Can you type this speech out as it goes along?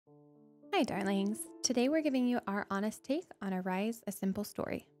Hi, darlings. Today we're giving you our honest take on Arise, a Simple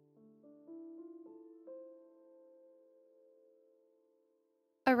Story.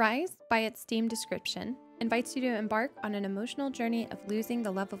 Arise, by its Steam description, invites you to embark on an emotional journey of losing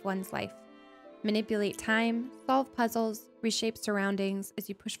the love of one's life. Manipulate time, solve puzzles, reshape surroundings as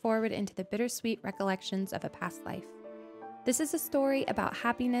you push forward into the bittersweet recollections of a past life. This is a story about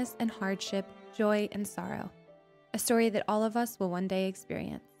happiness and hardship, joy and sorrow. A story that all of us will one day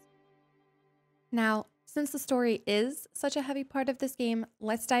experience. Now, since the story is such a heavy part of this game,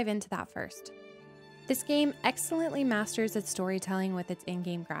 let's dive into that first. This game excellently masters its storytelling with its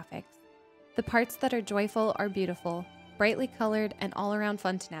in-game graphics. The parts that are joyful are beautiful, brightly colored, and all around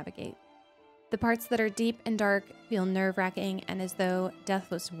fun to navigate. The parts that are deep and dark feel nerve-wracking and as though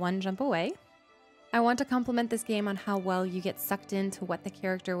death was one jump away. I want to compliment this game on how well you get sucked into what the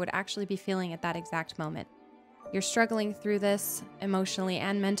character would actually be feeling at that exact moment. You're struggling through this, emotionally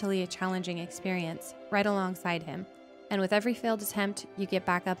and mentally a challenging experience, right alongside him, and with every failed attempt, you get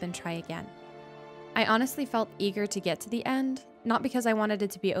back up and try again. I honestly felt eager to get to the end, not because I wanted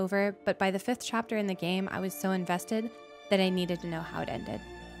it to be over, but by the 5th chapter in the game, I was so invested that I needed to know how it ended.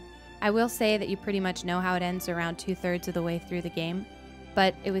 I will say that you pretty much know how it ends around 2/3 of the way through the game,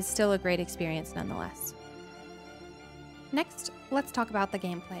 but it was still a great experience nonetheless. Next, let's talk about the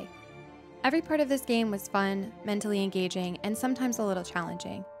gameplay. Every part of this game was fun, mentally engaging, and sometimes a little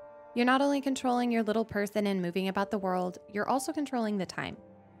challenging. You're not only controlling your little person and moving about the world, you're also controlling the time.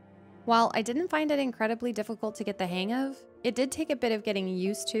 While I didn't find it incredibly difficult to get the hang of, it did take a bit of getting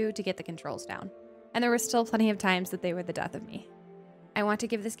used to get the controls down, and there were still plenty of times that they were the death of me. I want to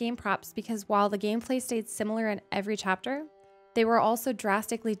give this game props because while the gameplay stayed similar in every chapter, they were also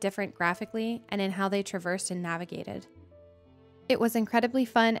drastically different graphically and in how they traversed and navigated. It was incredibly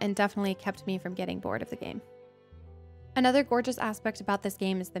fun and definitely kept me from getting bored of the game. Another gorgeous aspect about this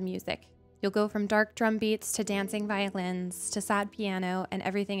game is the music. You'll go from dark drum beats to dancing violins to sad piano and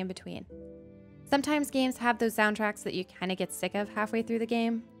everything in between. Sometimes games have those soundtracks that you kind of get sick of halfway through the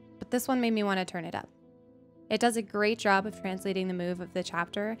game, but this one made me want to turn it up. It does a great job of translating the mood of the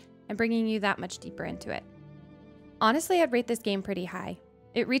chapter and bringing you that much deeper into it. Honestly, I'd rate this game pretty high.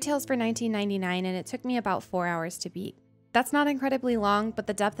 It retails for $19.99 and it took me about 4 hours to beat. That's not incredibly long, but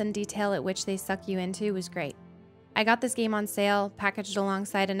the depth and detail at which they suck you into was great. I got this game on sale, packaged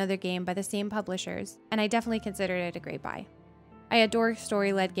alongside another game by the same publishers, and I definitely considered it a great buy. I adore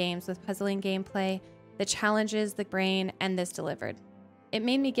story-led games with puzzling gameplay that challenges the brain, and this delivered. It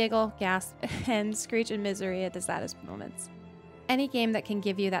made me giggle, gasp, and screech in misery at the saddest moments. Any game that can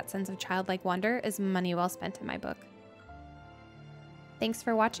give you that sense of childlike wonder is money well spent in my book. Thanks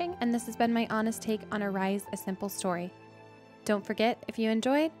for watching, and this has been my honest take on Arise, a Simple Story. Don't forget, if you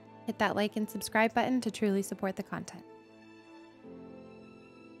enjoyed, hit that like and subscribe button to truly support the content.